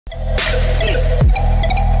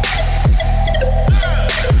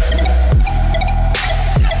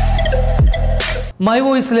My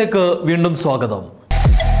വോയിസിലേക്ക് വീണ്ടും സ്വാഗതം.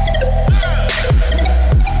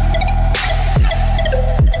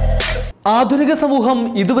 ആധുനിക സമൂഹം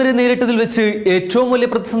ഇതുവരെ നേരിട്ടതിൽ വെച്ച് ഏറ്റവും വലിയ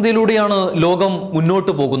പ്രതിസന്ധിയിലൂടെയാണ് ലോകം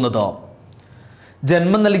മുന്നോട്ടു പോകുന്നത്.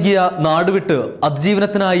 ജന്മം നൽകിയ നാടുവിട്ട്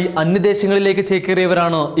അതിജീവനത്തിനായി അന്യദേശങ്ങളിലേക്ക്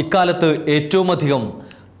ചേക്കേറിയവരാണ് ഇക്കാലത്ത് ഏറ്റവും അധികം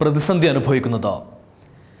പ്രതിസന്ധി അനുഭവിക്കുന്നത്.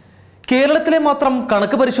 കേരളത്തിലെ മാത്രം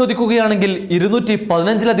കണക്ക് പരിശോധിക്കുകയാണെങ്കിൽ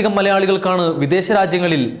 215-ലധികം മലയാളികൾക്കാണ് വിദേശ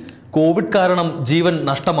രാജ്യങ്ങളിൽ കോവിഡ് കാരണം ജീവൻ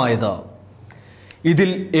നഷ്ടമായത്. ഇതിൽ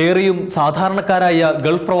ഏറെയും സാധാരണക്കാരായ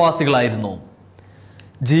ഗൾഫ് പ്രവാസികളായിരുന്നു.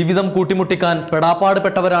 ജീവിതം കൂട്ടിമുട്ടിക്കാൻ പെടാപ്പാട്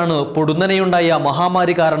പെട്ടവരാണ് പൊടുന്നനെയുണ്ടായ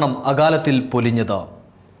മഹാമാരി കാരണം അകാലത്തിൽ പൊലിഞ്ഞത്.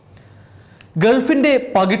 ഗൾഫിന്റെ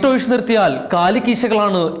പകിട്ടൊഴിച്ചു നിർത്തിയാൽ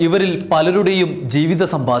കാലിക്കീശകളാണ് ഇവരിൽ പലരുടെയും ജീവിത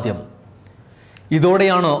സമ്പാദ്യം.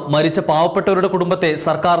 ഇതോടെയാണ് മരിച്ച പാവപ്പെട്ടവരുടെ കുടുംബത്തെ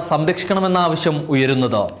സർക്കാർ സംരക്ഷിക്കണമെന്ന ആവശ്യം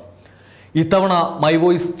ഉയരുന്നത്. ഇത്തവണ മൈ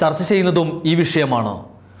വോയിസ് ചർച്ച ചെയ്യുന്നതും ഈ വിഷയമാണ്.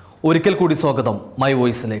 ഒരിക്കൽ കൂടി സ്വാഗതം my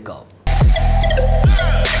വോയിസിലേക്ക്.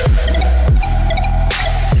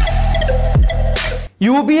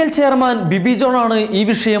 UBL chairman BB John ആണ് ഈ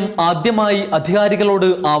വിഷയം ആദ്യമായി അധികാരികളോട്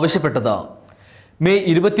ആവശ്യപ്പെട്ടത്. മെയ്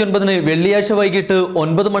 29 വെള്ളിയാഴ്ച വൈകിട്ട്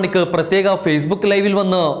 9 മണിക്ക് പ്രത്യേക ഫേസ്ബുക്ക് ലൈവിൽ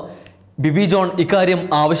വന്ന് ബിബി ജോൺ ഇക്കാര്യം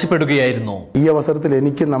ആവശ്യപ്പെടുകയായിരുന്നു. ഈ അവസരത്തിൽ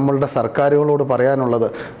എനിക്ക് നമ്മളുടെ സർക്കാരുകളോട് പറയാനുള്ളത്,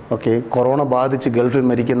 കൊറോണ ബാധിച്ച് ഗൾഫിൽ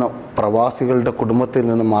മരിക്കുന്ന പ്രവാസികളുടെ കുടുംബത്തിൽ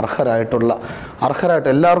നിന്നും അർഹരായിട്ട്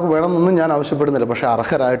എല്ലാവർക്കും വേണമെന്നൊന്നും ഞാൻ ആവശ്യപ്പെടുന്നില്ല, പക്ഷേ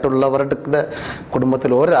അർഹരായിട്ടുള്ളവരുടെ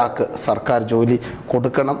കുടുംബത്തിൽ ഒരാൾക്ക് സർക്കാർ ജോലി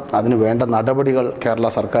കൊടുക്കണം. അതിന് വേണ്ട നടപടികൾ കേരള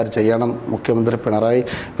സർക്കാർ ചെയ്യണം. മുഖ്യമന്ത്രി പിണറായി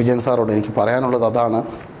വിജയൻ സാറോട് എനിക്ക് പറയാനുള്ളത് അതാണ്.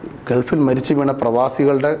 ഗൾഫിൽ മരിച്ചു വീണ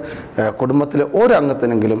പ്രവാസികളുടെ കുടുംബത്തിലെ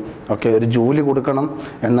ഒരംഗത്തിനെങ്കിലും ഒരു ജോലി കൊടുക്കണം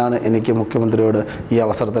എന്നാണ് എനിക്ക് മുഖ്യമന്ത്രിയോട് ഈ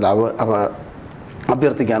അവസരത്തിൽ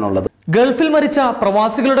അഭ്യർത്ഥിക്കാനുള്ളത്. ഗൾഫിൽ മരിച്ച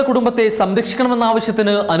പ്രവാസികളുടെ കുടുംബത്തെ സംരക്ഷിക്കണമെന്ന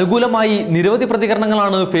ആവശ്യത്തിന് അനുകൂലമായി നിരവധി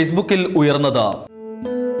പ്രതികരണങ്ങളാണ് ഫേസ്ബുക്കിൽ ഉയർന്നത്.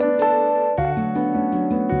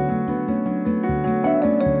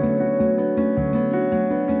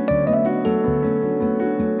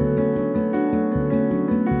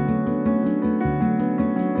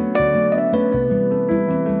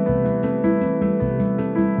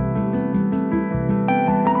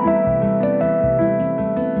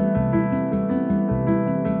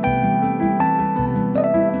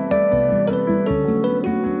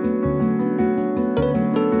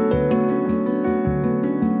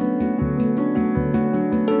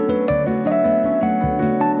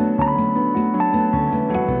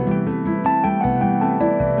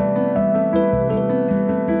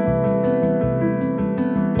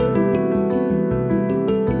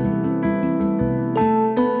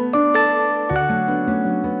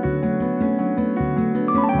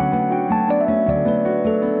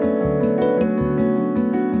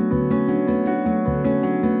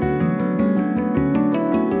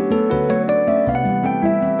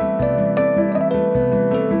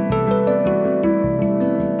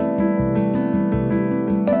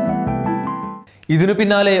 ഇതിനു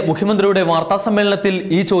പിന്നാലെ മുഖ്യമന്ത്രിയുടെ വാർത്താ സമ്മേളനത്തിൽ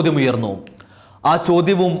ഈ ചോദ്യം ഉയർന്നു. ആ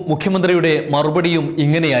ചോദ്യവും മുഖ്യമന്ത്രിയുടെ മറുപടിയും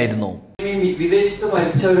ഇങ്ങനെയായിരുന്നു. വിദേശത്ത്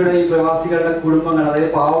മരിച്ചവരുടെ ഈ പ്രവാസികളുടെ കുടുംബങ്ങൾ,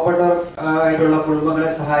 അതായത് പാവപ്പെട്ടവരായിട്ടുള്ള കുടുംബങ്ങളെ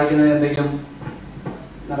സഹായിക്കുന്നതിന് എന്തെങ്കിലും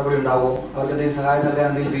നടപടി ഉണ്ടാവുമോ? അവർക്ക് എന്തെങ്കിലും സഹായം നൽകാൻ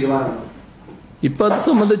എന്തെങ്കിലും തീരുമാനമുണ്ടോ? ഇപ്പൊ അത്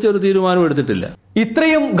സംബന്ധിച്ച ഒരു തീരുമാനം എടുത്തിട്ടില്ല.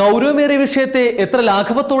 ഇത്രയും ഗൗരവമേറിയ വിഷയത്തെ എത്ര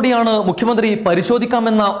ലാഘവത്തോടെയാണ് മുഖ്യമന്ത്രി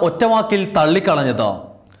പരിശോധിക്കാമെന്ന ഒറ്റവാക്കിൽ തള്ളിക്കളഞ്ഞത്.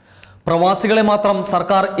 പ്രവാസികളെ മാത്രം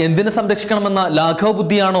സർക്കാർ എന്തിനു സംരക്ഷിക്കണമെന്ന ലാഘവ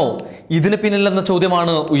ബുദ്ധിയാണോ ഇതിന് പിന്നിലെന്ന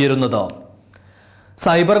ചോദ്യമാണ് ഉയരുന്നത്.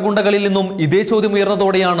 സൈബർ ഗുണ്ടകളിൽ നിന്നും ഇതേ ചോദ്യം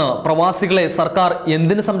ഉയർന്നതോടെയാണ് പ്രവാസികളെ സർക്കാർ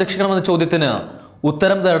എന്തിനു സംരക്ഷിക്കണമെന്ന ചോദ്യത്തിന്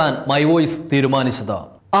ഉത്തരം തേടാൻ മൈ വോയിസ് തീരുമാനിച്ചത്.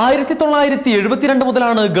 1972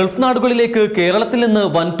 മുതലാണ് ഗൾഫ് നാടുകളിലേക്ക് കേരളത്തിൽ നിന്ന്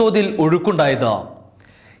വൻതോതിൽ ഒഴുക്കുണ്ടായത്.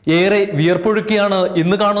 ഏറെ വിയർപ്പൊഴുക്കിയാണ്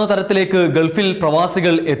ഇന്ന് കാണുന്ന തരത്തിലേക്ക് ഗൾഫിൽ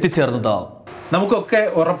പ്രവാസികൾ എത്തിച്ചേർന്നത്. നമുക്കൊക്കെ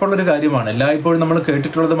ഉറപ്പുള്ളൊരു കാര്യമാണ്, എല്ലായ്പ്പോഴും നമ്മൾ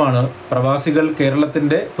കേട്ടിട്ടുള്ളതുമാണ്, പ്രവാസികൾ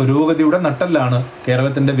കേരളത്തിന്റെ പുരോഗതിയുടെ നട്ടെല്ലാണ്,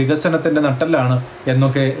 കേരളത്തിന്റെ വികസനത്തിന്റെ നട്ടെല്ലാണ്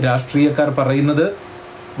എന്നൊക്കെ രാഷ്ട്രീയക്കാർ പറയുന്നത്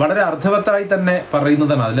വളരെ അർത്ഥവത്തായി തന്നെ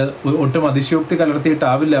പറയുന്നതാണ്. അതിൽ ഒട്ടും അതിശയോക്തി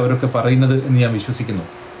കലർത്തിയിട്ടാവില്ല അവരൊക്കെ പറയുന്നത് എന്ന് ഞാൻ വിശ്വസിക്കുന്നു.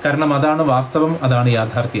 കാരണം അതാണ് വാസ്തവം, അതാണ്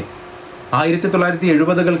യാഥാർത്ഥ്യം.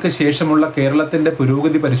 1970-കൾക്ക് ശേഷമുള്ള കേരളത്തിന്റെ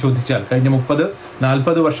പുരോഗതി പരിശോധിച്ചാൽ, കഴിഞ്ഞ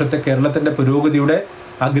 30-40 വർഷത്തെ കേരളത്തിന്റെ പുരോഗതിയുടെ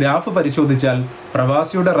ആ ഗ്രാഫ് പരിശോധിച്ചാൽ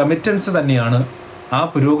പ്രവാസിയുടെ റെമിറ്റൻസ് തന്നെയാണ് ആ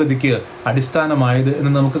പുരോഗതിക്ക് അടിസ്ഥാനമായത്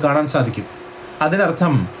എന്ന് നമുക്ക് കാണാൻ സാധിക്കും.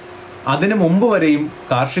 അതിനർത്ഥം അതിനു മുമ്പ് വരെയും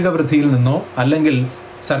കാർഷിക വൃദ്ധിയിൽ നിന്നോ അല്ലെങ്കിൽ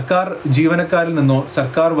സർക്കാർ ജീവനക്കാരിൽ നിന്നോ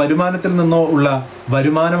സർക്കാർ വരുമാനത്തിൽ നിന്നോ ഉള്ള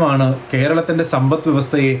വരുമാനമാണ് കേരളത്തിൻ്റെ സമ്പദ്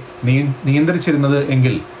വ്യവസ്ഥയെ നിയന്ത്രിച്ചിരുന്നത്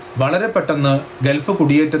എങ്കിൽ വളരെ പെട്ടെന്ന് ഗൾഫ്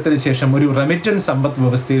കുടിയേറ്റത്തിന് ശേഷം ഒരു റെമിറ്റൻസ് സമ്പദ്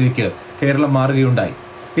വ്യവസ്ഥയിലേക്ക് കേരളം മാറുകയുണ്ടായി.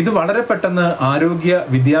 ഇത് വളരെ പെട്ടെന്ന് ആരോഗ്യ,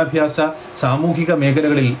 വിദ്യാഭ്യാസ, സാമൂഹിക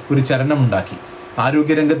മേഖലകളിൽ ഒരു ചലനമുണ്ടാക്കി.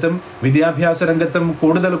 ആരോഗ്യരംഗത്തും വിദ്യാഭ്യാസ രംഗത്തും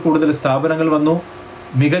കൂടുതൽ സ്ഥാപനങ്ങൾ വന്നു.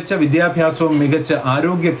 മികച്ച വിദ്യാഭ്യാസവും മികച്ച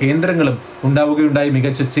ആരോഗ്യ കേന്ദ്രങ്ങളും ഉണ്ടാവുകയുണ്ടായി.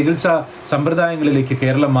 മികച്ച ചികിത്സാ സമ്പ്രദായങ്ങളിലേക്ക്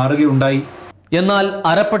കേരളം മാറുകയുണ്ടായി. എന്നാൽ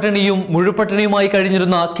അരപ്പട്ടിണിയും മുഴുപട്ടിണിയുമായി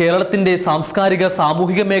കഴിഞ്ഞിരുന്ന കേരളത്തിന്റെ സാംസ്കാരിക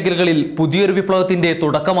സാമൂഹിക മേഖലകളിൽ പുതിയൊരു വിപ്ലവത്തിന്റെ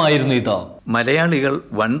തുടക്കമായിരുന്നു ഇത്. മലയാളികൾ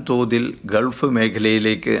വൻതോതിൽ ഗൾഫ്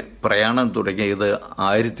മേഖലയിലേക്ക് പ്രയാണം തുടങ്ങിയത്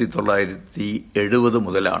 1970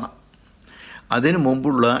 മുതലാണ്. അതിനു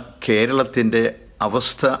മുമ്പുള്ള കേരളത്തിൻ്റെ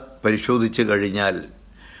അവസ്ഥ പരിശോധിച്ചു കഴിഞ്ഞാൽ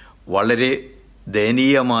വളരെ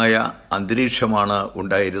ദയനീയമായ അന്തരീക്ഷമാണ്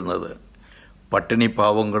ഉണ്ടായിരുന്നത്.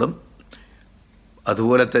 പട്ടിണിപ്പാവങ്ങളും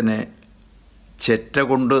അതുപോലെ തന്നെ ചെറ്റ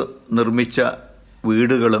കൊണ്ട് നിർമ്മിച്ച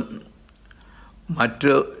വീടുകളും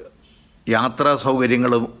മറ്റ് യാത്രാ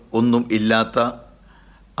സൗകര്യങ്ങളും ഒന്നും ഇല്ലാത്ത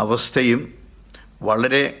അവസ്ഥയും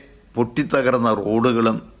വളരെ പൊട്ടിത്തകർന്ന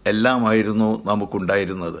റോഡുകളും എല്ലാമായിരുന്നു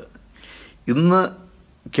നമുക്കുണ്ടായിരുന്നത്. ഇന്ന്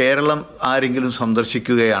കേരളം ആരെങ്കിലും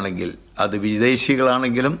സന്ദർശിക്കുകയാണെങ്കിൽ അത്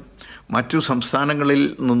വിദേശികളാണെങ്കിലും മറ്റു സംസ്ഥാനങ്ങളിൽ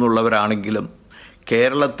നിന്നുള്ളവരാണെങ്കിലും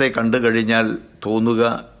കേരളത്തെ കണ്ടു കഴിഞ്ഞാൽ തോന്നുക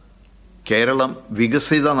കേരളം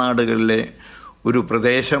വികസിത നാടുകളിലെ ഒരു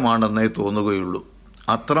പ്രദേശമാണെന്നേ തോന്നുകയുള്ളൂ.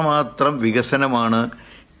 അത്രമാത്രം വികസനമാണ്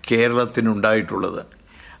കേരളത്തിനുണ്ടായിട്ടുള്ളത്.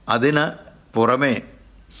 അതിന് പുറമെ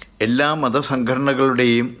എല്ലാ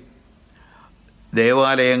മതസംഘടനകളുടെയും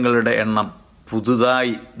ദേവാലയങ്ങളുടെ എണ്ണം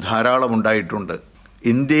പുതുതായി ധാരാളമുണ്ടായിട്ടുണ്ട്.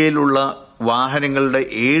 ഇന്ത്യയിലുള്ള വാഹനങ്ങളുടെ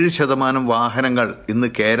 7% വാഹനങ്ങൾ ഇന്ന്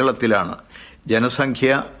കേരളത്തിലാണ്.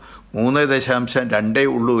 ജനസംഖ്യ 3.2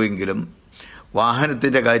 ഉള്ളുവെങ്കിലും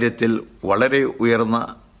വാഹനത്തിൻ്റെ കാര്യത്തിൽ വളരെ ഉയർന്ന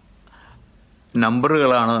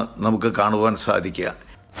നമ്പറുകളാണ് നമുക്ക് കാണുവാൻ സാധിക്കുക.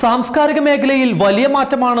 സാംസ്കാരിക മേഖലയിൽ വലിയ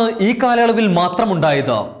മാറ്റമാണ് ഈ കാലയളവിൽ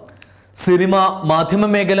മാത്രമുണ്ടായത്. സിനിമ, മാധ്യമ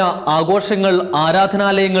മേഖല, ആഘോഷങ്ങൾ,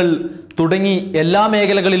 ആരാധനാലയങ്ങൾ തുടങ്ങി എല്ലാ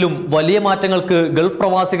മേഖലകളിലും വലിയ മാറ്റങ്ങൾക്ക് ഗൾഫ്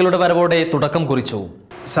പ്രവാസികളുടെ വരവോടെ തുടക്കം കുറിച്ചു.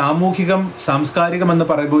 സാമൂഹികം, സാംസ്കാരികം എന്ന്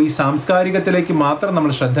പറയുമ്പോൾ ഈ സാംസ്കാരികത്തിലേക്ക് മാത്രം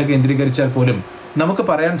നമ്മൾ ശ്രദ്ധ കേന്ദ്രീകരിച്ചാൽ പോലും നമുക്ക്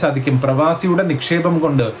പറയാൻ സാധിക്കും പ്രവാസിയുടെ നിക്ഷേപം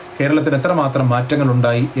കൊണ്ട് കേരളത്തിന് എത്രമാത്രം മാറ്റങ്ങൾ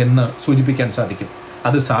ഉണ്ടായി എന്ന് സൂചിപ്പിക്കാൻ സാധിക്കും.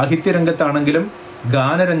 അത് സാഹിത്യരംഗത്താണെങ്കിലും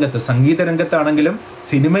ഗാനരംഗത്ത്, സംഗീത രംഗത്താണെങ്കിലും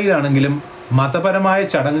സിനിമയിലാണെങ്കിലും മതപരമായ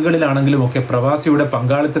ചടങ്ങുകളിലാണെങ്കിലും ഒക്കെ പ്രവാസിയുടെ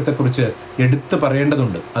പങ്കാളിത്തത്തെക്കുറിച്ച് എടുത്തു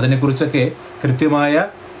പറയേണ്ടതുണ്ട്. അതിനെക്കുറിച്ചൊക്കെ കൃത്യമായ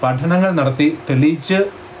പഠനങ്ങൾ നടത്തി തെളിയിച്ച്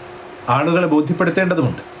ആളുകളെ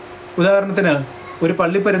ബോധ്യപ്പെടുത്തേണ്ടതുമുണ്ട്. ഉദാഹരണത്തിന് ഒരു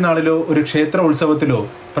പള്ളിപ്പെരുന്നാളിലോ ഒരു ക്ഷേത്ര ഉത്സവത്തിലോ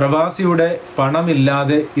പ്രവാസിയുടെ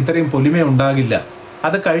പണമില്ലാതെ ഇത്രയും പൊലിമയുണ്ടാകില്ല.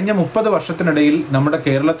 അത് കഴിഞ്ഞ 30 വർഷത്തിനിടയിൽ നമ്മുടെ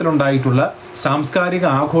കേരളത്തിലുണ്ടായിട്ടുള്ള സാംസ്കാരിക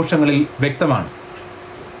ആഘോഷങ്ങളിൽ വ്യക്തമാണ്.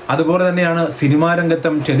 അതുപോലെ തന്നെയാണ് സിനിമാ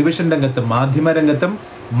രംഗത്തും ടെലിവിഷൻ രംഗത്തും മാധ്യമരംഗത്തും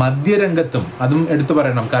മദ്യരംഗത്തും അതും എടുത്തു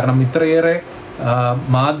പറയണം. കാരണം ഇത്രയേറെ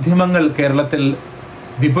മാധ്യമങ്ങൾ കേരളത്തിൽ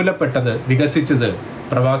വിപുലപ്പെട്ടത്, വികസിച്ചത്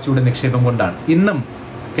പ്രവാസിയുടെ നിക്ഷേപം കൊണ്ടാണ്. ഇന്നും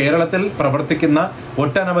കേരളത്തിൽ പ്രവർത്തിക്കുന്ന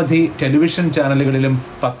ഒട്ടനവധി ടെലിവിഷൻ ചാനലുകളിലും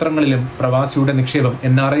പത്രങ്ങളിലും പ്രവാസിയുടെ നിക്ഷേപം,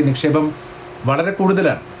 NRI നിക്ഷേപം വളരെ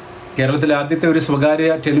കൂടുതലാണ്. കേരളത്തിലെ ആദ്യത്തെ ഒരു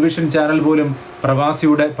സ്വകാര്യ ടെലിവിഷൻ ചാനൽ പോലും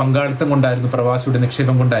പ്രവാസിയുടെ പങ്കാളിത്തം കൊണ്ടായിരുന്നു, പ്രവാസിയുടെ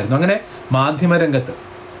നിക്ഷേപം കൊണ്ടായിരുന്നു. അങ്ങനെ മാധ്യമരംഗത്ത്,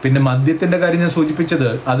 പിന്നെ മദ്യത്തിൻ്റെ കാര്യം ഞാൻ സൂചിപ്പിച്ചത്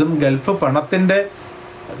അതും ഗൾഫ് പണത്തിൻ്റെ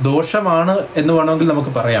ദോഷമാണ് എന്ന് വേണമെങ്കിൽ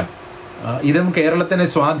നമുക്ക് പറയാം. ഇതും കേരളത്തിനെ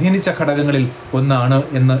സ്വാധീനിച്ച ഘടകങ്ങളിൽ ഒന്നാണ്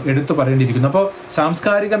എന്ന് എടുത്തു പറയേണ്ടിയിരിക്കുന്നു. അപ്പോൾ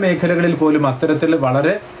സാംസ്കാരിക മേഖലകളിൽ പോലും അത്തരത്തിൽ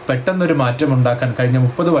വളരെ പെട്ടെന്നൊരു മാറ്റം ഉണ്ടാക്കാൻ, കഴിഞ്ഞ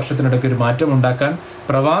 30 വർഷത്തിനിടയ്ക്ക് ഒരു മാറ്റം ഉണ്ടാക്കാൻ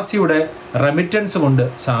പ്രവാസിയുടെ റെമിറ്റൻസ് കൊണ്ട്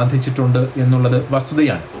സാധിച്ചിട്ടുണ്ട് എന്നുള്ളത്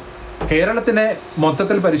വസ്തുതയാണ്. കേരളത്തിനെ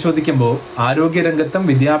മൊത്തത്തിൽ പരിശോധിക്കുമ്പോൾ ആരോഗ്യരംഗത്തും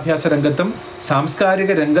വിദ്യാഭ്യാസ രംഗത്തും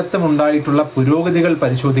സാംസ്കാരിക രംഗത്തും ഉണ്ടായിട്ടുള്ള പുരോഗതികൾ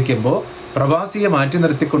പരിശോധിക്കുമ്പോൾ പ്രവാസിയെ മാറ്റി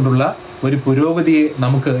നിർത്തിക്കൊണ്ടുള്ള ഒരു പുരോഗതിയെ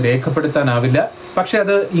നമുക്ക് രേഖപ്പെടുത്താനാവില്ല. പക്ഷെ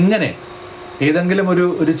അത് ഇങ്ങനെ ഏതെങ്കിലും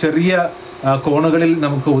ഒരു ചെറിയ കോണുകളിൽ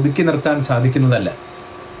നമുക്ക് ഒതുക്കി നിർത്താൻ സാധിക്കുന്നതല്ല.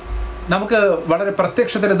 നമുക്ക് വളരെ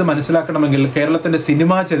പ്രത്യക്ഷത്തിൽ ഇത് മനസ്സിലാക്കണമെങ്കിൽ കേരളത്തിൻ്റെ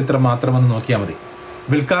സിനിമാ ചരിത്രം മാത്രമെന്ന് നോക്കിയാൽ മതി.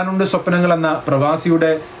 വിൽക്കാനുണ്ട് സ്വപ്നങ്ങൾ എന്ന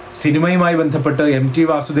പ്രവാസിയുടെ സിനിമയുമായി ബന്ധപ്പെട്ട് MT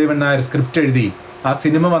വാസുദേവൻ നായർ സ്ക്രിപ്റ്റ് എഴുതി ആ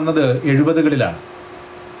സിനിമ വന്നത് 70കളിലാണ്.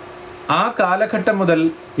 ആ കാലഘട്ടം മുതൽ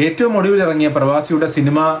ഏറ്റവും ഒടുവിലിറങ്ങിയ പ്രവാസിയുടെ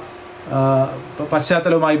സിനിമ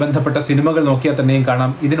പശ്ചാത്തലവുമായി ബന്ധപ്പെട്ട സിനിമകൾ നോക്കിയാൽ തന്നെയും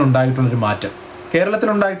കാണാം ഇതിനുണ്ടായിട്ടുള്ളൊരു മാറ്റം.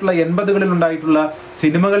 കേരളത്തിലുണ്ടായിട്ടുള്ള 80കളിൽ ഉണ്ടായിട്ടുള്ള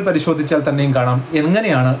സിനിമകൾ പരിശോധിച്ചാൽ തന്നെയും കാണാം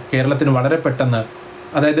എങ്ങനെയാണ് കേരളത്തിന് വളരെ പെട്ടെന്ന്,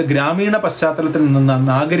 അതായത് ഗ്രാമീണ പശ്ചാത്തലത്തിൽ നിന്ന്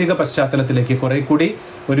നാഗരിക പശ്ചാത്തലത്തിലേക്ക് കുറെ കൂടി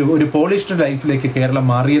ഒരു പോളിഷ്ഡ് ലൈഫിലേക്ക് കേരളം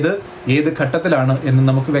മാറിയത് ഏത് ഘട്ടത്തിലാണ് എന്ന്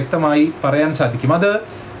നമുക്ക് വ്യക്തമായി പറയാൻ സാധിക്കും. അത്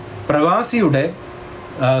പ്രവാസിയുടെ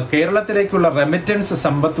കേരളത്തിലേക്കുള്ള റെമിറ്റൻസ്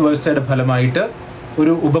സമ്പദ് വ്യവസ്ഥയുടെ ഫലമായിട്ട്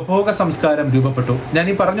ഒരു ഉപഭോഗ സംസ്കാരം രൂപപ്പെട്ടു. ഞാൻ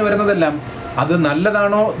ഈ പറഞ്ഞു വരുന്നതെല്ലാം അത്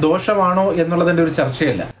നല്ലതാണോ ദോഷമാണോ എന്നുള്ളതിൻ്റെ ഒരു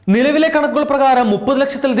ചർച്ചയല്ല. നിലവിലെ കണക്കുകൾ പ്രകാരം 30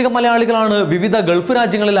 ലക്ഷത്തിലധികം മലയാളികളാണ് വിവിധ ഗൾഫ്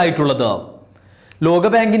രാജ്യങ്ങളിലായിട്ടുള്ളത്.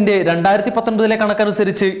 ലോകബാങ്കിന്റെ 2019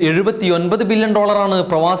 കണക്കനുസരിച്ച് $79 ബില്യൺ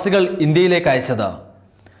പ്രവാസികൾ ഇന്ത്യയിലേക്ക് അയച്ചത്.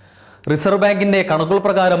 റിസർവ് ബാങ്കിന്റെ കണക്കുകൾ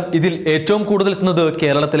പ്രകാരം ഇതിൽ ഏറ്റവും കൂടുതൽ എത്തുന്നത്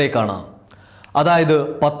കേരളത്തിലേക്കാണ്. അതായത്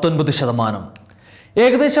 19%.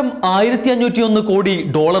 ഏകദേശം 1501 കോടി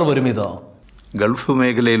ഡോളർ വരും ഇത്. ഗൾഫ്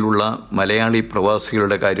മേഖലയിലുള്ള മലയാളി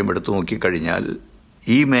പ്രവാസികളുടെ കാര്യം എടുത്തു നോക്കിക്കഴിഞ്ഞാൽ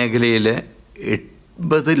ഈ മേഖലയിലെ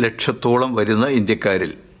 80 ലക്ഷത്തോളം വരുന്ന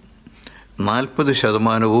ഇന്ത്യക്കാരിൽ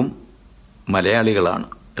 40% മലയാളികളാണ്.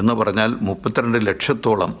 എന്ന് പറഞ്ഞാൽ 32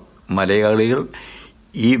 ലക്ഷത്തോളം മലയാളികൾ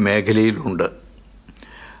ഈ മേഖലയിലുണ്ട്.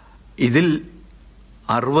 ഇതിൽ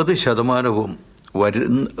 60%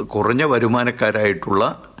 കുറഞ്ഞ വരുമാനക്കാരായിട്ടുള്ള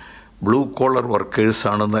ബ്ലൂ കോളർ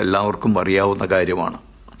വർക്കേഴ്സാണെന്ന് എല്ലാവർക്കും അറിയാവുന്ന കാര്യമാണ്.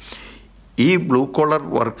 ഈ ബ്ലൂ കോളർ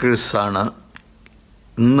വർക്കേഴ്സാണ്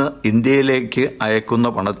ഇന്ന് ഇന്ത്യയിലേക്ക് അയക്കുന്ന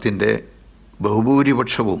പണത്തിൻ്റെ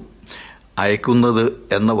ബഹുഭൂരിപക്ഷവും അയക്കുന്നത്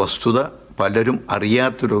എന്ന വസ്തുത പലരും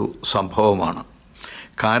അറിയാത്തൊരു സംഭവമാണ്.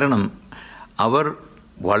 കാരണം അവർ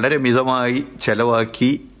വളരെ മിതമായി ചെലവാക്കി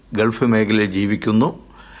ഗൾഫ് മേഖലയിൽ ജീവിക്കുന്നു.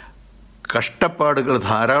 കഷ്ടപ്പാടുകൾ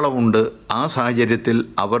ധാരാളമുണ്ട്. ആ സാഹചര്യത്തിൽ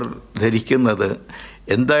അവർ ധരിക്കുന്നത്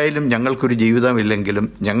എന്തായാലും ഞങ്ങൾക്കൊരു ജീവിതമില്ലെങ്കിലും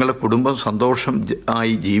ഞങ്ങളുടെ കുടുംബം സന്തോഷം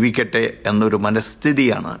ആയി ജീവിക്കട്ടെ എന്നൊരു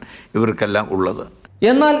മനസ്ഥിതിയാണ് ഇവർക്കെല്ലാം ഉള്ളത്.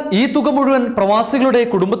 എന്നാൽ ഈ തുക മുഴുവൻ പ്രവാസികളുടെ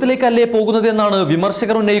കുടുംബത്തിലേക്കല്ലേ പോകുന്നത് എന്നാണ്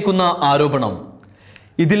വിമർശകർ ഉന്നയിക്കുന്ന ആരോപണം.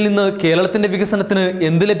 ഇതിൽ നിന്ന് കേരളത്തിന്റെ വികസനത്തിന്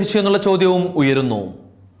എന്ത് ലഭിച്ചു എന്നുള്ള ചോദ്യവും ഉയരുന്നു.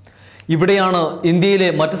 ഇവിടെയാണ് ഇന്ത്യയിലെ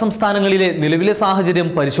മറ്റ് സംസ്ഥാനങ്ങളിലെ നിലവിലെ സാഹചര്യം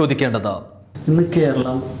പരിശോധിക്കേണ്ടത്. ഇന്ന്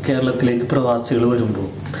കേരളത്തിലേക്ക് പ്രവാസികൾ വരുമ്പോൾ,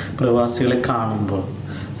 പ്രവാസികളെ കാണുമ്പോൾ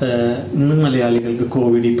ഇന്ന് മലയാളികൾക്ക്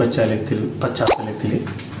കോവിഡ് പശ്ചാത്തലത്തിൽ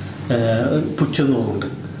പുച്ഛനോവുണ്ട്.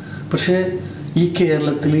 പക്ഷേ ഈ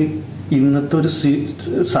കേരളത്തിൽ ഇന്നത്തെ ഒരു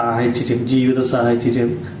സാഹചര്യം, ജീവിത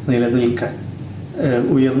സാഹചര്യം നിലനിൽക്കാൻ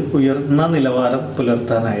ഉയർന്ന നിലവാരം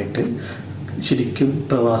പുലർത്താനായിട്ട് ശരിക്കും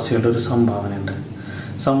പ്രവാസികളുടെ ഒരു സംഭാവന ഉണ്ട്.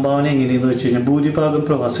 സംഭാവന എങ്ങനെയെന്ന് വെച്ച് കഴിഞ്ഞാൽ ഭൂരിഭാഗം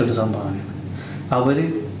പ്രവാസികളുടെ സംഭാവനയാണ്.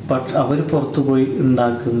 അവർ പുറത്തുപോയി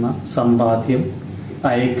ഉണ്ടാക്കുന്ന സമ്പാദ്യം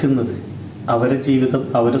അയക്കുന്നത് അവരെ ജീവിതം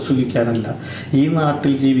അവരെ സുഖിക്കാനല്ല, ഈ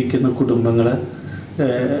നാട്ടിൽ ജീവിക്കുന്ന കുടുംബങ്ങളെ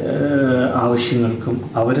ആവശ്യങ്ങൾക്കും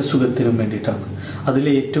അവരെ സുഖത്തിനും വേണ്ടിയിട്ടാണ്. അതിൽ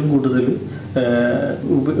ഏറ്റവും കൂടുതൽ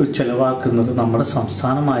ചെലവാക്കുന്നത് നമ്മുടെ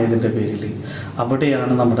സംസ്ഥാനമായതിൻ്റെ പേരിൽ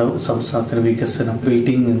അവിടെയാണ് നമ്മുടെ സംസ്ഥാനത്തിൻ്റെ വികസനം,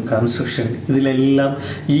 ബിൽഡിങ്, കൺസ്ട്രക്ഷൻ, ഇതിലെല്ലാം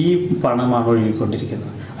ഈ പണമാണ്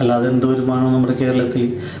ഒഴുകിക്കൊണ്ടിരിക്കുന്നത്. അല്ലാതെ എന്തോരുമാണോ നമ്മുടെ കേരളത്തിൽ.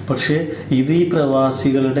 പക്ഷേ ഇത് ഈ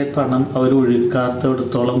പ്രവാസികളുടെ പണം അവർ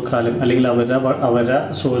ഒഴുക്കാത്തിടത്തോളം കാലം, അല്ലെങ്കിൽ അവരെ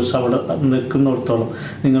സോഴ്സ് അവിടെ നിൽക്കുന്നിടത്തോളം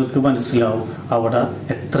നിങ്ങൾക്ക് മനസ്സിലാവും അവിടെ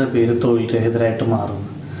എത്ര പേര് തൊഴിൽ രഹിതരായിട്ട് മാറുന്നു.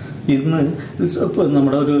 ഇന്ന്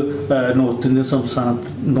നമ്മുടെ ഒരു നോർത്ത് ഇന്ത്യൻ സംസ്ഥാനത്ത്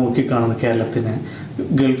നോക്കിക്കാണുന്ന കേരളത്തിന്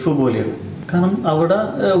ഗൾഫ് പോലെയാണ്. കാരണം അവിടെ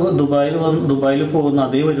ദുബായിൽ പോകുന്ന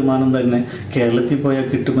അതേ വരുമാനം തന്നെ കേരളത്തിൽ പോയാൽ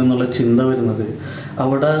കിട്ടുമെന്നുള്ള ചിന്ത വരുന്നത്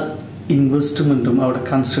അവിടെ ഇൻവെസ്റ്റ്മെൻറ്റും അവിടെ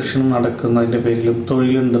കൺസ്ട്രക്ഷനും നടക്കുന്നതിൻ്റെ പേരിലും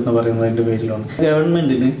തൊഴിലുണ്ടെന്ന് പറയുന്നതിൻ്റെ പേരിലാണ്.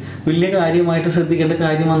 ഗവൺമെൻറ്റിന് വലിയ കാര്യമായിട്ട് ശ്രദ്ധിക്കേണ്ട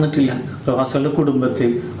കാര്യം വന്നിട്ടില്ല. പ്രവാസികളുടെ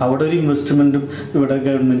കുടുംബത്തെയും അവിടെ ഒരു ഇൻവെസ്റ്റ്മെൻറ്റും ഇവിടെ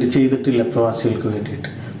ഗവൺമെൻറ് ചെയ്തിട്ടില്ല പ്രവാസികൾക്ക് വേണ്ടിയിട്ട്.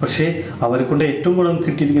 പക്ഷേ അവരെ കൊണ്ട് ഏറ്റവും ഗുണം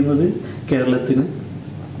കിട്ടിയിരിക്കുന്നത് കേരളത്തിന്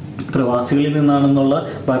പ്രവാസികളിൽ നിന്നാണെന്നുള്ള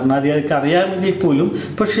ഭരണാധികാരിക്ക് അറിയാമെങ്കിൽ പോലും,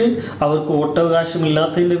 പക്ഷേ അവർക്ക്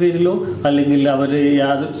വോട്ടവകാശമില്ലാത്തതിൻ്റെ പേരിലോ അല്ലെങ്കിൽ അവർ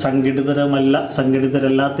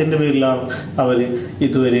സംഘടിതരല്ലാത്തതിൻ്റെ പേരിലാണ് അവർ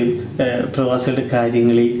ഇതുവരെയും പ്രവാസികളുടെ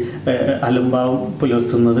കാര്യങ്ങളിൽ അലംഭാവം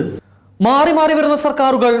പുലർത്തുന്നത്. മാറി മാറി വരുന്ന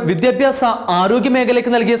സർക്കാരുകൾ വിദ്യാഭ്യാസ ആരോഗ്യ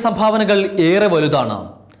മേഖലയ്ക്ക് നൽകിയ സംഭാവനകൾ ഏറെ വലുതാണ്.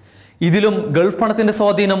 ഇതിലും ഗൾഫ് പണത്തിന്റെ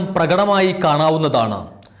സ്വാധീനം പ്രകടമായി കാണാവുന്നതാണ്.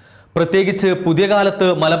 പ്രത്യേകിച്ച് പുതിയ കാലത്ത്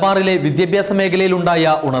മലബാറിലെ വിദ്യാഭ്യാസ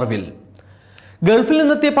മേഖലയിലുണ്ടായ ഉണർവിൽ ഗൾഫിൽ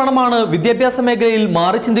നിന്നെത്തിയ പണമാണ് വിദ്യാഭ്യാസ മേഖലയിൽ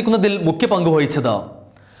മാറി ചിന്തിക്കുന്നതിൽ മുഖ്യ പങ്കുവഹിച്ചത്.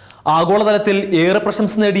 ആഗോളതലത്തിൽ ഏറെ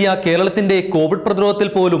പ്രശംസ നേടിയ കേരളത്തിന്റെ കോവിഡ് പ്രതിരോധത്തിൽ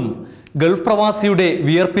പോലും ഗൾഫ് പ്രവാസിയുടെ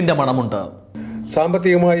വിയർപ്പിന്റെ മണമുണ്ട്.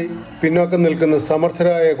 സാമ്പത്തികമായി പിന്നോക്കം നിൽക്കുന്ന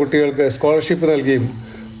സമർത്ഥരായ കുട്ടികൾക്ക് സ്കോളർഷിപ്പ് നൽകിയും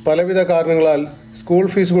പലവിധ കാരണങ്ങളാൽ സ്കൂൾ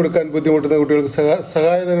ഫീസ് കൊടുക്കാൻ ബുദ്ധിമുട്ടുന്ന കുട്ടികൾക്ക്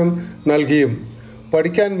സഹായധനം നൽകിയും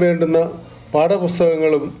പഠിക്കാൻ വേണ്ടുന്ന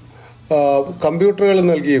പാഠപുസ്തകങ്ങളും കമ്പ്യൂട്ടറുകളും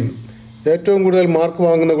നൽകിയും ഏറ്റവും കൂടുതൽ മാർക്ക്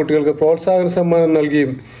വാങ്ങുന്ന കുട്ടികൾക്ക് പ്രോത്സാഹന സമ്മാനം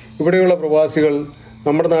നൽകിയും ഇവിടെയുള്ള പ്രവാസികൾ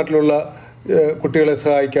നമ്മുടെ നാട്ടിലുള്ള കുട്ടികളെ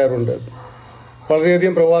സഹായിക്കാറുണ്ട്.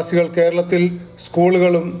 വളരെയധികം പ്രവാസികൾ കേരളത്തിൽ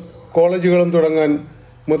സ്കൂളുകളും കോളേജുകളും തുടങ്ങാൻ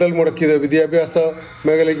മുതൽ മുടക്കിയത് വിദ്യാഭ്യാസ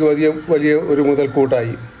മേഖലയ്ക്ക് വലിയ ഒരു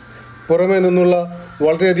മുതൽക്കൂട്ടായി. പുറമേ നിന്നുള്ള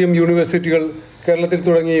വളരെയധികം യൂണിവേഴ്സിറ്റികൾ കേരളത്തിൽ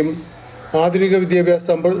തുടങ്ങിയും ആധുനിക വിദ്യാഭ്യാസ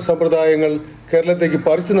സമ്പ്രദായങ്ങൾ കേരളത്തേക്ക്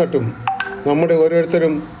പറിച്ചു നട്ടും നമ്മുടെ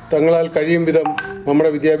ഓരോരുത്തരും തങ്ങളാൽ കഴിയും വിധം നമ്മുടെ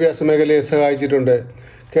വിദ്യാഭ്യാസ മേഖലയെ സഹായിച്ചിട്ടുണ്ട്.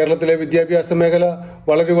 കേരളത്തിലെ വിദ്യാഭ്യാസ മേഖല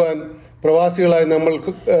വളരുവാൻ പ്രവാസികളായി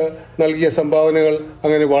നമ്മൾക്ക് നൽകിയ സംഭാവനകൾ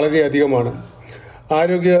അങ്ങനെ വളരെയധികമാണ്.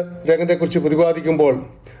 ആരോഗ്യ രംഗത്തെക്കുറിച്ച് പ്രതിപാദിക്കുമ്പോൾ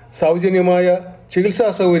സൗജന്യമായ ചികിത്സാ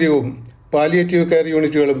സൗകര്യവും പാലിയേറ്റീവ് കെയർ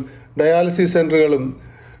യൂണിറ്റുകളും ഡയാലിസിസ് സെൻ്ററുകളും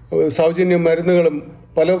സൗജന്യ മരുന്നുകളും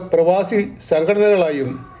പല പ്രവാസി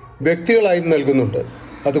സംഘടനകളായും വ്യക്തികളായും നൽകുന്നുണ്ട്.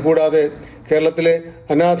 അതുകൂടാതെ കേരളത്തിലെ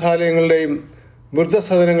അനാഥാലയങ്ങളുടെയും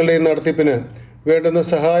വൃദ്ധസദനങ്ങളുടെയും നടത്തിപ്പിന് വേണ്ടുന്ന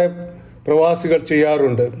സഹായം പ്രവാസികൾ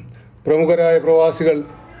ചെയ്യാറുണ്ട്. പ്രമുഖരായ പ്രവാസികൾ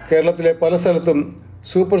കേരളത്തിലെ പല സ്ഥലത്തും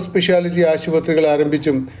സൂപ്പർ സ്പെഷ്യാലിറ്റി ആശുപത്രികൾ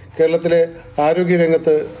ആരംഭിച്ചും കേരളത്തിലെ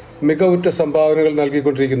ആരോഗ്യരംഗത്ത് മികവുറ്റ സംഭാവനകൾ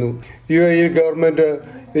നൽകിക്കൊണ്ടിരിക്കുന്നു. UAE ഗവൺമെൻറ്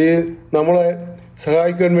ഈ നമ്മളെ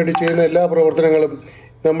സഹായിക്കാൻ വേണ്ടി ചെയ്യുന്ന എല്ലാ പ്രവർത്തനങ്ങളും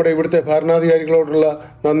നമ്മുടെ ഇവിടുത്തെ ഭരണാധികാരികളോടുള്ള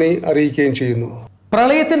നന്ദി അറിയിക്കുകയും ചെയ്യുന്നു.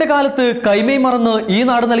 പ്രളയത്തിന്റെ കാലത്ത് കൈമൈ മറന്ന് ഈ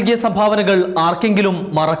നാട് നൽകിയ സംഭാവനകൾ ആർക്കെങ്കിലും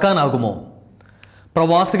മറക്കാനാകുമോ?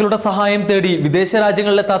 പ്രവാസികളുടെ സഹായം തേടി വിദേശ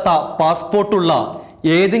രാജ്യങ്ങളിലെത്താത്ത പാസ്പോർട്ടുള്ള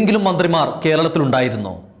ഏതെങ്കിലും മന്ത്രിമാർ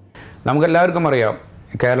കേരളത്തിലുണ്ടായിരുന്നോ? നമുക്കെല്ലാവർക്കും അറിയാം,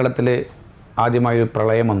 കേരളത്തിൽ ആദ്യമായി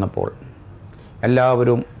പ്രളയം വന്നപ്പോൾ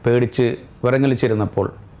എല്ലാവരും പേടിച്ച് വിറങ്ങലിച്ചിരുന്നപ്പോൾ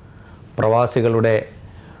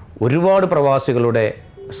ഒരുപാട് പ്രവാസികളുടെ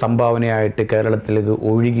സംഭാവനയായിട്ട് കേരളത്തിലേക്ക്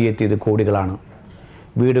ഒഴുകിയെത്തിയത് കോടികളാണ്.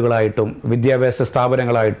 വീടുകളായിട്ടും വിദ്യാഭ്യാസ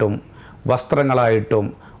സ്ഥാപനങ്ങളായിട്ടും വസ്ത്രങ്ങളായിട്ടും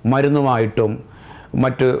മരുന്നുമായിട്ടും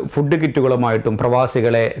മറ്റ് ഫുഡ് കിറ്റുകളുമായിട്ടും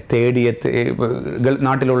പ്രവാസികളെ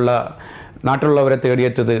നാട്ടിലുള്ളവരെ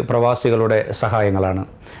തേടിയെത്തിയത് പ്രവാസികളുടെ സഹായങ്ങളാണ്.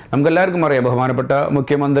 നമുക്കെല്ലാവർക്കും അറിയാം, ബഹുമാനപ്പെട്ട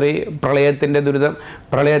മുഖ്യമന്ത്രി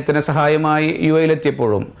പ്രളയത്തിന് സഹായമായി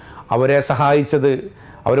UAE-യിലെത്തിയപ്പോഴും അവരെ സഹായിച്ചത്,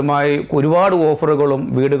 അവരുമായി ഒരുപാട് ഓഫറുകളും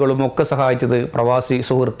വീടുകളും ഒക്കെ സഹായിച്ചത് പ്രവാസി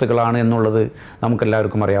സുഹൃത്തുക്കളാണ് എന്നുള്ളത്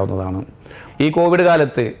നമുക്കെല്ലാവർക്കും അറിയാവുന്നതാണ്. ഈ കോവിഡ്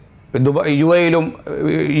കാലത്ത്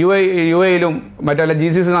UAE-യിലും മറ്റല്ല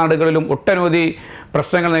GCC നാടുകളിലും ഒട്ടനവധി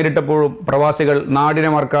പ്രശ്നങ്ങൾ നേരിട്ടപ്പോഴും പ്രവാസികൾ നാടിനെ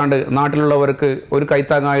മറക്കാണ്ട് നാട്ടിലുള്ളവർക്ക് ഒരു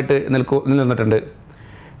കൈത്താങ്ങായിട്ട് നിലനിന്നിട്ടുണ്ട്.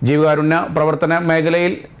 ജീവകാരുണ്യ പ്രവർത്തന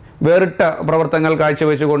മേഖലയിൽ വേറിട്ട പ്രവർത്തനങ്ങൾ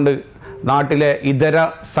കാഴ്ചവെച്ചുകൊണ്ട് നാട്ടിലെ ഇതര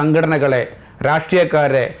സംഘടനകളെ,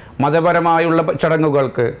 രാഷ്ട്രീയക്കാരെ, മതപരമായുള്ള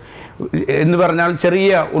ചടങ്ങുകൾക്ക് എന്ന് പറഞ്ഞാൽ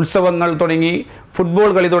ചെറിയ ഉത്സവങ്ങൾ തുടങ്ങി ഫുട്ബോൾ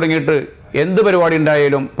കളി തുടങ്ങിയിട്ട് എന്ത് പരിപാടി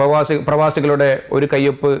ഉണ്ടായാലും പ്രവാസികളുടെ ഒരു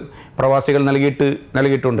കയ്യൊപ്പ് പ്രവാസികൾ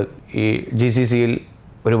നൽകിയിട്ടുണ്ട്. ഈ GCC-യിൽ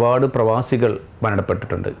ഒരുപാട് പ്രവാസികൾ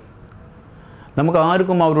മരണപ്പെട്ടിട്ടുണ്ട്. നമുക്ക്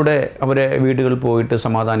ആർക്കും അവരെ വീടുകളിൽ പോയിട്ട്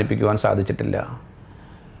സമാധാനിപ്പിക്കുവാൻ സാധിച്ചിട്ടില്ല.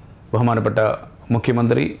 ബഹുമാനപ്പെട്ട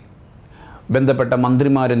മുഖ്യമന്ത്രി ബന്ധപ്പെട്ട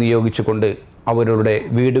മന്ത്രിമാരെ നിയോഗിച്ചുകൊണ്ട് അവരുടെ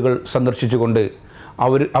വീടുകൾ സന്ദർശിച്ചുകൊണ്ട്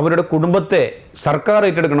അവരുടെ കുടുംബത്തെ സർക്കാർ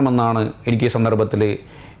ഏറ്റെടുക്കണമെന്നാണ് എനിക്ക് ഈ സന്ദർഭത്തിൽ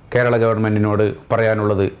കേരള ഗവൺമെൻറ്റിനോട്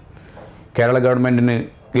പറയാനുള്ളത്. കേരള ഗവൺമെൻറ്റിന്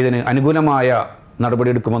ഇതിന് അനുകൂലമായ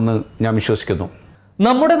നടപടിയെടുക്കുമെന്ന് ഞാൻ വിശ്വസിക്കുന്നു.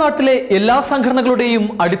 നമ്മുടെ നാട്ടിലെ എല്ലാ സംഘടനകളുടെയും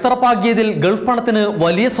അടിത്തറപ്പാകിയതിൽ ഗൾഫ് പണത്തിന്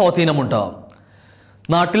വലിയ സ്വാധീനമുണ്ട്.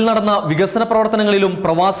 നാട്ടിൽ നടന്ന വികസന പ്രവർത്തനങ്ങളിലും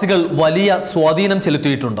പ്രവാസികൾ വലിയ സ്വാധീനം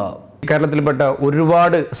ചെലുത്തിയിട്ടുണ്ട്. കേരളത്തിൽപ്പെട്ട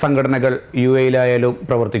ഒരുപാട് സംഘടനകൾ UAE-യിലായാലും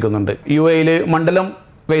പ്രവർത്തിക്കുന്നുണ്ട്. UAE-യിൽ മണ്ഡലം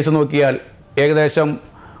വൈസ് നോക്കിയാൽ ഏകദേശം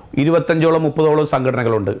 25-30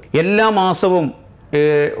 സംഘടനകളുണ്ട്. എല്ലാ മാസവും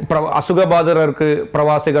അസുഖബാധിതർക്ക്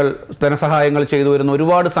പ്രവാസികൾ ധനസഹായങ്ങൾ ചെയ്തു വരുന്ന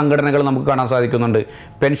ഒരുപാട് സംഘടനകൾ നമുക്ക് കാണാൻ സാധിക്കുന്നുണ്ട്.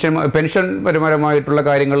 പെൻഷൻ പരമായിട്ടുള്ള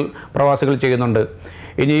കാര്യങ്ങൾ പ്രവാസികൾ ചെയ്യുന്നുണ്ട്.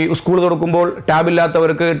 ഇനി സ്കൂൾ തുറക്കുമ്പോൾ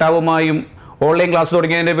ടാബില്ലാത്തവർക്ക് ടാബുമായും, ഓൺലൈൻ ക്ലാസ്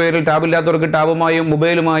തുടങ്ങിയതിൻ്റെ പേരിൽ ടാബില്ലാത്തവർക്ക് ടാബുമായും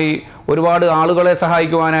മൊബൈലുമായി ഒരുപാട് ആളുകളെ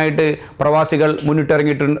സഹായിക്കുവാനായിട്ട് പ്രവാസികൾ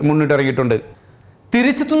മുന്നിട്ടിറങ്ങിയിട്ടുണ്ട്.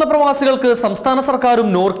 തിരിച്ചെത്തുന്ന പ്രവാസികൾക്ക് സംസ്ഥാന സർക്കാരും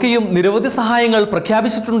നോർക്കയും നിരവധി സഹായങ്ങൾ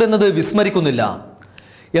പ്രഖ്യാപിച്ചിട്ടുണ്ടെന്നത് വിസ്മരിക്കുന്നില്ല.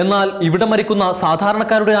 എന്നാൽ ഇവിടെ മരിക്കുന്ന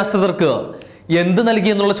സാധാരണക്കാരുടെ ആശ്രിതർക്ക് എന്ത് നൽകി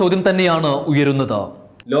എന്നുള്ള ചോദ്യം തന്നെയാണ് ഉയരുന്നത്.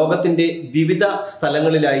 ലോകത്തിന്റെ വിവിധ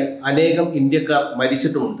സ്ഥലങ്ങളിലായി അനേകം ഇന്ത്യക്കാർ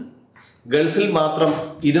മരിച്ചിട്ടുമുണ്ട്. ഗൾഫിൽ മാത്രം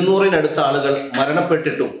 200-നടുത്ത ആളുകൾ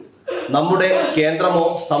മരണപ്പെട്ടിട്ടും നമ്മുടെ കേന്ദ്രമോ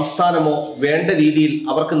സംസ്ഥാനമോ വേണ്ട രീതിയിൽ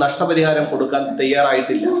അവർക്ക് നഷ്ടപരിഹാരം കൊടുക്കാൻ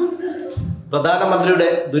തയ്യാറായിട്ടില്ല. പ്രധാനമന്ത്രിയുടെ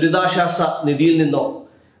ദുരിതാശ്വാസ നിധിയിൽ നിന്നോ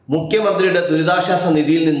മുഖ്യമന്ത്രിയുടെ ദുരിതാശ്വാസ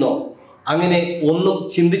നിധിയിൽ നിന്നോ അങ്ങനെ ഒന്നും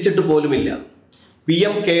ചിന്തിച്ചിട്ട് പോലുമില്ല.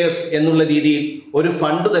 PM കെയർസ് എന്നുള്ള രീതിയിൽ ഒരു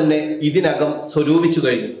ഫണ്ട് തന്നെ ഇതിനകം സ്വരൂപിച്ചു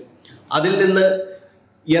കഴിഞ്ഞു. അതിൽ നിന്ന്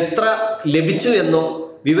എത്ര ലഭിച്ചു എന്നോ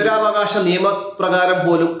വിവരാവകാശ നിയമപ്രകാരം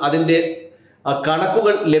പോലും അതിൻ്റെ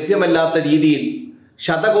കണക്കുകൾ ലഭ്യമല്ലാത്ത രീതിയിൽ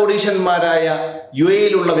ശതകോടീശന്മാരായ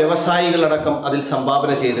UAE-യിലുള്ള വ്യവസായികളടക്കം അതിൽ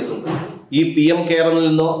സംഭാവന ചെയ്തിട്ടുണ്ട്. ഈ PM കെയറിൽ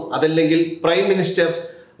നിന്നോ അതല്ലെങ്കിൽ പ്രൈം മിനിസ്റ്റേഴ്സ്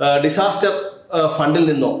ഡിസാസ്റ്റർ ഫണ്ടിൽ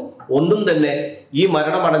നിന്നോ ഒന്നും തന്നെ ഈ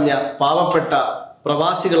മരണമടഞ്ഞ പാവപ്പെട്ട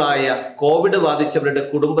പ്രവാസികളായ കോവിഡ് ബാധിച്ചവരുടെ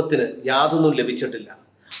കുടുംബത്തിന് യാതൊന്നും ലഭിച്ചിട്ടില്ല.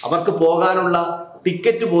 അവർക്ക് പോകാനുള്ള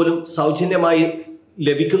ടിക്കറ്റ് പോലും സൗജന്യമായി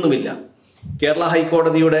ലഭിക്കുന്നുമില്ല. കേരള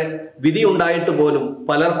ഹൈക്കോടതിയുടെ വിധി ഉണ്ടായിട്ട് പോലും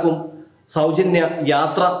പലർക്കും സൗജന്യ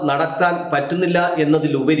യാത്ര നടത്താൻ പറ്റുന്നില്ല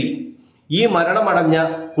എന്നതിലുപരി ഈ മരണമടഞ്ഞ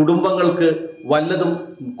കുടുംബങ്ങൾക്ക് വല്ലതും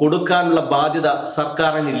കൊടുക്കാനുള്ള ബാധ്യത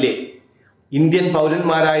സർക്കാരിനില്ലേ? ഇന്ത്യൻ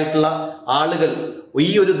പൗരന്മാരായിട്ടുള്ള ആളുകൾ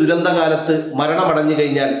ഈ ഒരു ദുരന്തകാലത്ത് മരണമടഞ്ഞു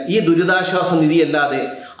കഴിഞ്ഞാൽ ഈ ദുരിതാശ്വാസ നിധിയല്ലാതെ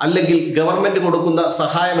അല്ലെങ്കിൽ ഗവൺമെൻറ് കൊടുക്കുന്ന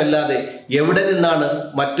സഹായമല്ലാതെ എവിടെ നിന്നാണ്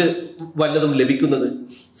മറ്റ് വല്ലതും ലഭിക്കുന്നത്?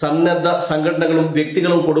 സന്നദ്ധ സംഘടനകളും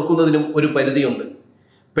വ്യക്തികളും കൊടുക്കുന്നതിനും ഒരു പരിധിയുണ്ട്.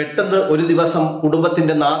 പെട്ടെന്ന് ഒരു ദിവസം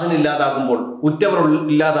കുടുംബത്തിന്റെ നാഥനില്ലാതാകുമ്പോൾ, ഉറ്റവർ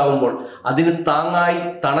ഇല്ലാതാകുമ്പോൾ അതിന് താങ്ങായി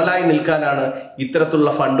തണലായി നിൽക്കാനാണ്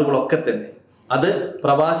ഇത്തരത്തിലുള്ള ഫണ്ടുകളൊക്കെ തന്നെ. അത്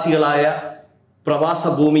പ്രവാസ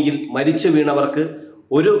ഭൂമിയിൽ മരിച്ചു വീണവർക്ക്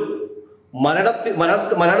ഒരു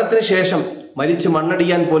മരണത്തിന് ശേഷം മരിച്ച്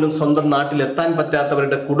മണ്ണടിയാൻ പോലും സ്വന്തം നാട്ടിലെത്താൻ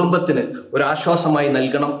പറ്റാത്തവരുടെ കുടുംബത്തിന് ഒരു ആശ്വാസമായി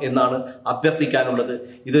നൽകണം എന്നാണ് അഭ്യർത്ഥിക്കാനുള്ളത്.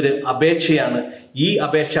 ഇതൊരു അപേക്ഷയാണ്. ഈ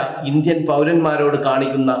അപേക്ഷ ഇന്ത്യൻ പൗരന്മാരോട്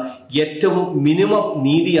കാണിക്കുന്ന ഏറ്റവും മിനിമം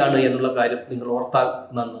നീതിയാണ് എന്നുള്ള കാര്യം നിങ്ങൾ ഓർത്താൽ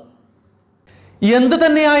നന്ന്. എന്ത്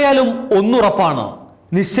തന്നെയായാലും ഒന്നുറപ്പാണ്,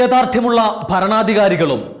 നിശ്ചയദാർഢ്യമുള്ള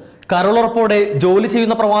ഭരണാധികാരികളും കരളുറപ്പോടെ ജോലി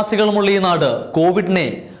ചെയ്യുന്ന പ്രവാസികളുമുള്ള ഈ നാട് കോവിഡിനെ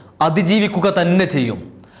അതിജീവിക്കുക തന്നെ ചെയ്യും.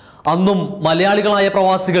 അന്നും മലയാളികളായ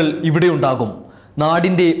പ്രവാസികൾ ഇവിടെ ഉണ്ടാകും,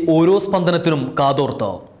 നാടിൻ്റെ ഓരോ സ്പന്ദനത്തിനും കാതോർത്ത്.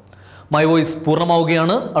 മൈ വോയിസ്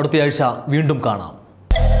പൂർണ്ണമാവുകയാണ്. അടുത്തയാഴ്ച വീണ്ടും കാണാം.